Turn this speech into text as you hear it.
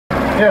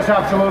Yes,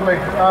 absolutely.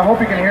 I hope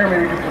you can hear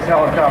me because this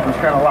helicopter is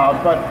kind of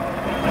loud. But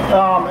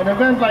an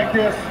event like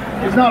this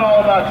is not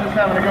all about just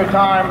having a good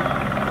time,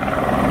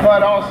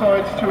 but also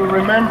it's to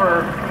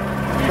remember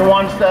the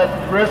ones that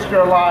risk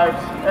their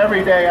lives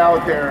every day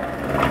out there.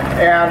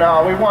 And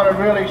we want to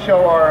really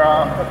show our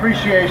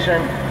appreciation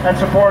and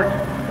support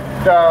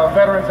the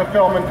veterans of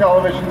film and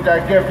television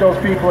that give those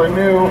people a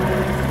new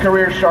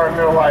career start in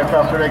their life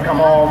after they come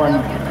home,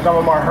 and some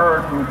of them are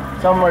hurt and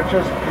some of them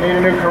just need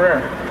a new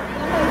career.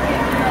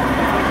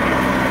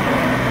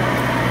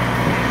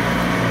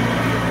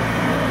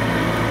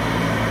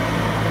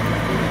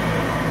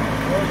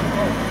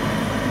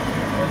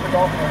 Where's the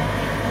golf ball?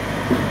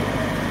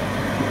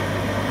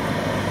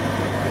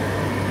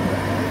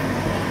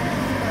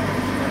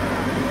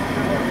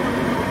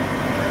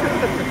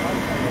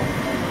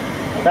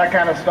 That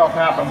kind of stuff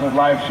happens at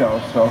live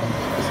shows, so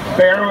just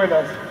bear with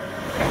us.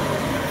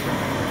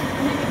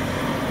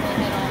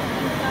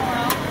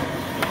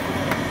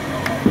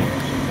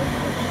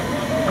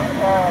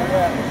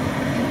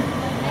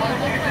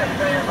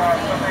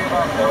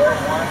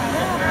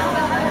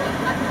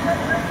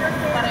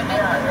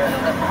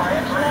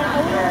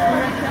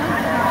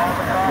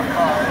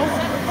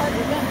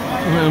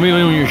 Let me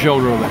lean on your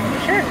shoulder over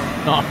there. Sure.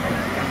 Oh.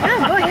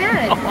 Oh, go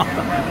ahead.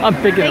 I'm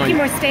picking on you. Make you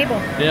more stable.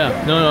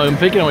 Yeah. No, I'm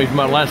picking on you from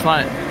about last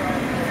night.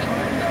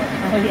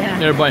 Oh, yeah.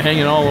 Everybody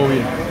hanging all over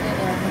you.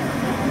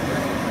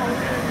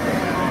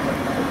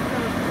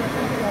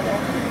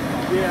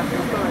 Yeah,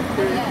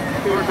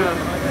 we're done.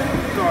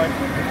 Sorry.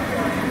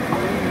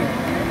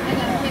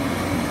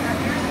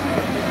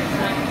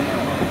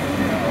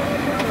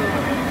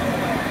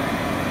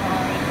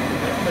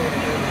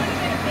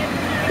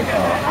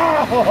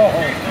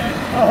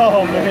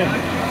 Oh man.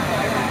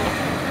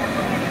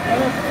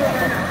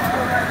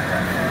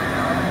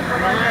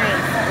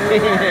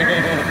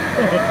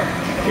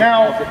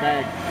 Now,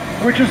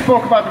 we just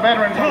spoke about the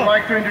veterans. I'd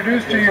like to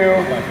introduce to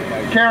you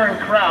Karen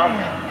Kraut,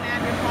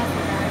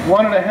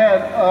 one of the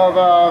head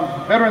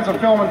of Veterans of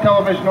Film and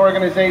Television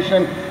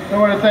Organization. I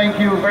want to thank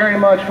you very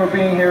much for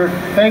being here.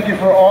 Thank you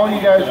for all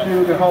you guys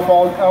do to help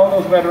all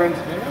those veterans.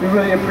 We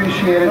really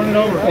appreciate it.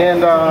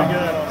 And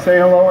say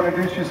hello and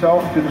introduce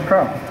yourself to this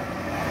crowd.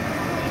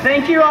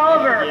 Thank you,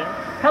 Oliver.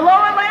 Hello,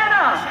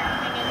 Atlanta.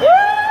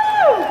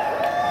 Woo!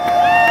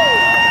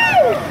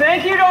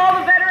 Thank you to all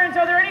the veterans.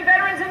 Are there any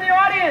veterans in the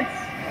audience?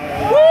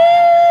 Woo!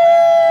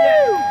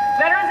 Yeah.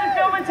 Veterans in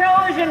Film and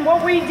Television,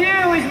 what we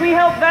do is we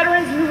help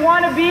veterans who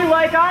want to be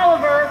like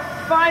Oliver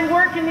find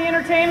work in the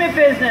entertainment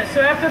business.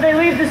 So after they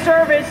leave the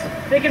service,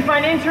 they can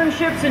find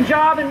internships and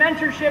job and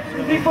mentorships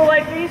with people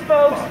like these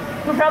folks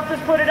who've helped us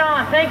put it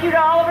on. Thank you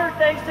to Oliver,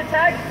 thanks to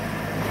Tech,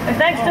 and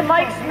thanks to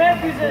Mike Smith,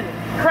 who's an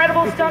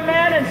incredible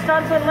stuntman and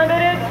Stunts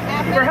Unlimited,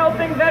 for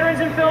helping veterans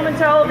in film and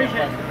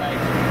television.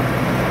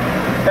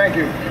 Thank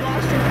you.